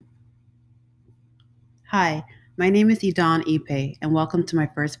Hi, my name is Idan Ipe, and welcome to my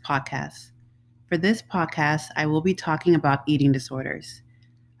first podcast. For this podcast, I will be talking about eating disorders.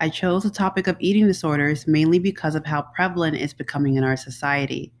 I chose the topic of eating disorders mainly because of how prevalent it's becoming in our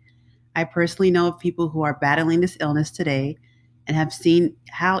society. I personally know of people who are battling this illness today and have seen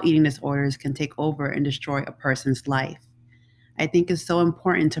how eating disorders can take over and destroy a person's life. I think it's so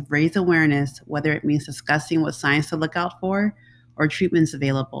important to raise awareness, whether it means discussing what signs to look out for or treatments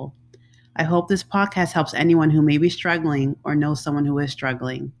available. I hope this podcast helps anyone who may be struggling or knows someone who is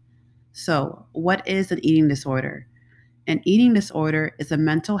struggling. So, what is an eating disorder? An eating disorder is a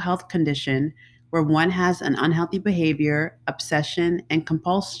mental health condition where one has an unhealthy behavior, obsession, and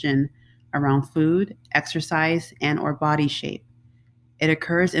compulsion around food, exercise, and or body shape. It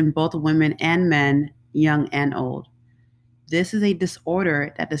occurs in both women and men, young and old. This is a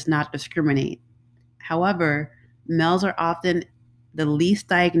disorder that does not discriminate. However, males are often the least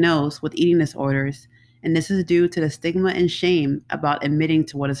diagnosed with eating disorders, and this is due to the stigma and shame about admitting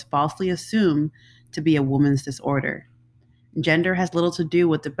to what is falsely assumed to be a woman's disorder. Gender has little to do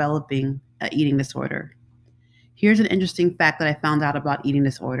with developing an eating disorder. Here's an interesting fact that I found out about eating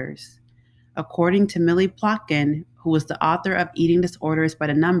disorders. According to Millie Plotkin, who was the author of Eating Disorders by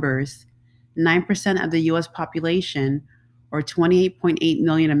the Numbers, 9% of the US population, or 28.8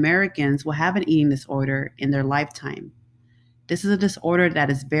 million Americans, will have an eating disorder in their lifetime. This is a disorder that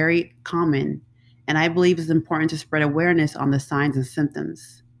is very common, and I believe it's important to spread awareness on the signs and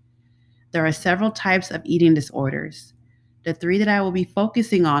symptoms. There are several types of eating disorders. The three that I will be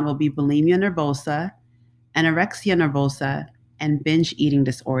focusing on will be bulimia nervosa, anorexia nervosa, and binge eating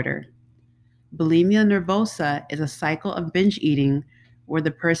disorder. Bulimia nervosa is a cycle of binge eating where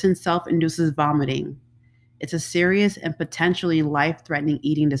the person self induces vomiting. It's a serious and potentially life threatening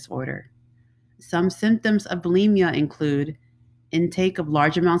eating disorder. Some symptoms of bulimia include intake of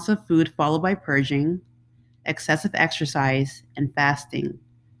large amounts of food followed by purging, excessive exercise, and fasting.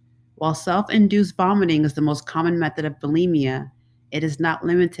 While self induced vomiting is the most common method of bulimia, it is not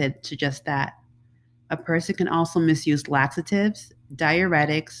limited to just that. A person can also misuse laxatives,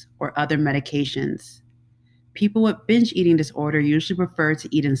 diuretics, or other medications. People with binge eating disorder usually prefer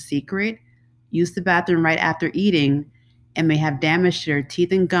to eat in secret, use the bathroom right after eating, and may have damage to their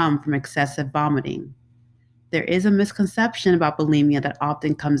teeth and gum from excessive vomiting. There is a misconception about bulimia that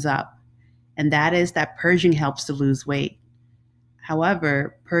often comes up, and that is that purging helps to lose weight.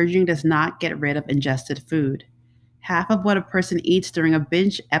 However, purging does not get rid of ingested food. Half of what a person eats during a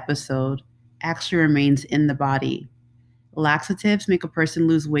binge episode actually remains in the body. Laxatives make a person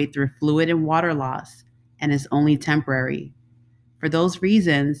lose weight through fluid and water loss and is only temporary. For those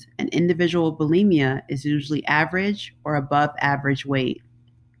reasons, an individual with bulimia is usually average or above average weight.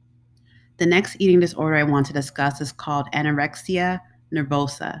 The next eating disorder I want to discuss is called anorexia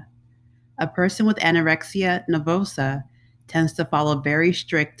nervosa. A person with anorexia nervosa tends to follow very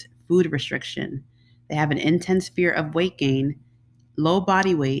strict food restriction. They have an intense fear of weight gain, low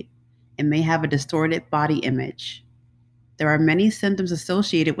body weight, and may have a distorted body image. There are many symptoms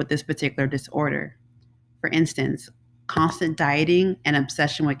associated with this particular disorder. For instance, constant dieting and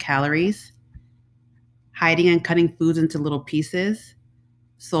obsession with calories, hiding and cutting foods into little pieces,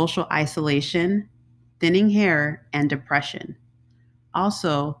 social isolation, thinning hair, and depression.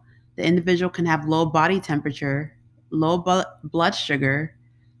 Also, the individual can have low body temperature, low blood sugar,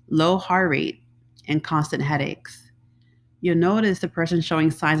 low heart rate, and constant headaches. You'll notice the person showing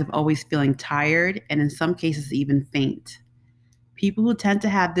signs of always feeling tired and in some cases even faint. People who tend to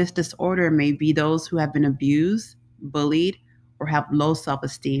have this disorder may be those who have been abused, bullied, or have low self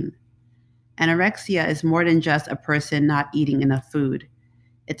esteem. Anorexia is more than just a person not eating enough food.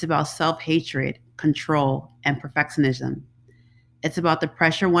 It's about self hatred, control, and perfectionism. It's about the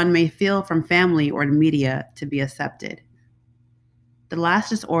pressure one may feel from family or the media to be accepted. The last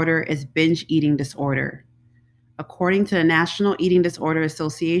disorder is binge eating disorder. According to the National Eating Disorder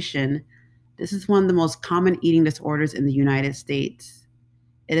Association, this is one of the most common eating disorders in the United States.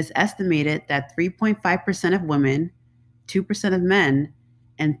 It is estimated that 3.5% of women, 2% of men,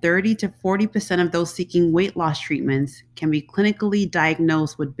 and 30 to 40% of those seeking weight loss treatments can be clinically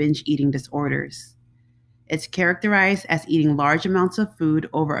diagnosed with binge eating disorders. It's characterized as eating large amounts of food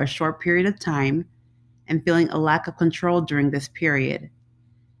over a short period of time and feeling a lack of control during this period.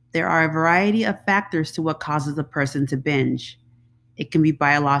 There are a variety of factors to what causes a person to binge. It can be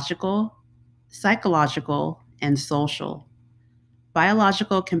biological, psychological, and social.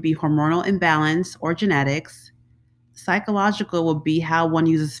 Biological can be hormonal imbalance or genetics. Psychological will be how one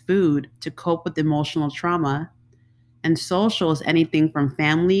uses food to cope with emotional trauma. And social is anything from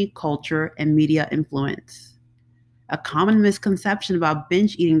family, culture, and media influence. A common misconception about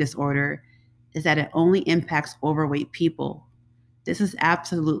binge eating disorder is that it only impacts overweight people. This is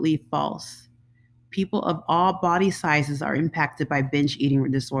absolutely false. People of all body sizes are impacted by binge eating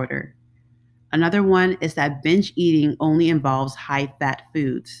disorder. Another one is that binge eating only involves high fat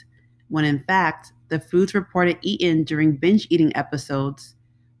foods, when in fact, the foods reported eaten during binge eating episodes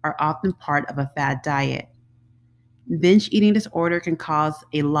are often part of a fad diet. Binge eating disorder can cause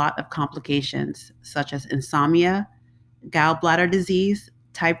a lot of complications, such as insomnia, gallbladder disease,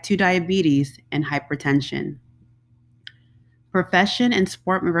 type 2 diabetes, and hypertension. Profession and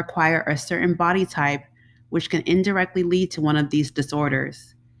sport may require a certain body type, which can indirectly lead to one of these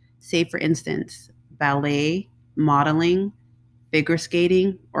disorders. Say, for instance, ballet, modeling, figure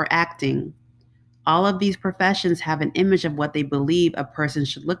skating, or acting. All of these professions have an image of what they believe a person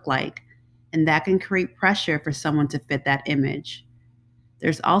should look like, and that can create pressure for someone to fit that image.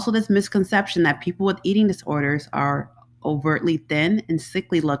 There's also this misconception that people with eating disorders are overtly thin and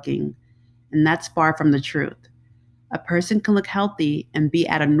sickly looking, and that's far from the truth. A person can look healthy and be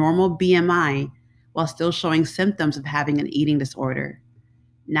at a normal BMI while still showing symptoms of having an eating disorder.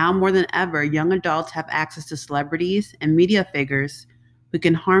 Now more than ever, young adults have access to celebrities and media figures who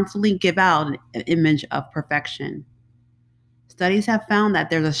can harmfully give out an image of perfection. Studies have found that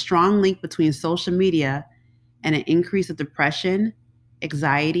there's a strong link between social media and an increase of depression,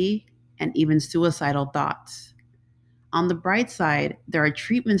 anxiety, and even suicidal thoughts. On the bright side, there are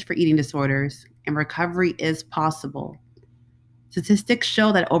treatments for eating disorders, and recovery is possible. Statistics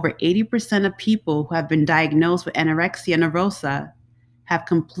show that over 80% of people who have been diagnosed with anorexia nervosa have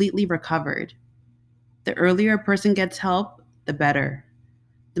completely recovered. The earlier a person gets help, the better.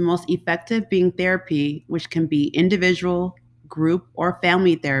 The most effective being therapy, which can be individual, group, or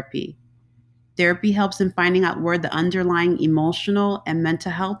family therapy. Therapy helps in finding out where the underlying emotional and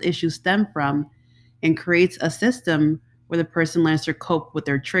mental health issues stem from and creates a system where the person learns to cope with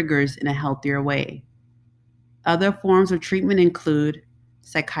their triggers in a healthier way. Other forms of treatment include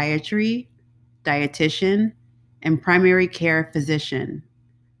psychiatry, dietitian, and primary care physician.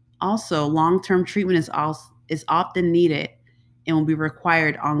 Also, long-term treatment is often needed and will be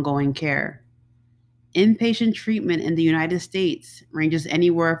required ongoing care. Inpatient treatment in the United States ranges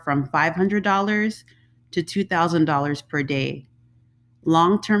anywhere from $500 to $2,000 per day.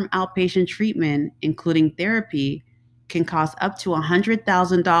 Long-term outpatient treatment, including therapy, can cost up to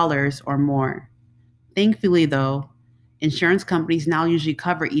 $100,000 or more. Thankfully, though, insurance companies now usually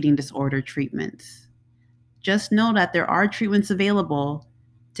cover eating disorder treatments. Just know that there are treatments available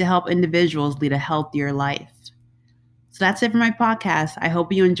to help individuals lead a healthier life. So that's it for my podcast. I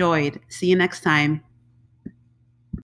hope you enjoyed. See you next time.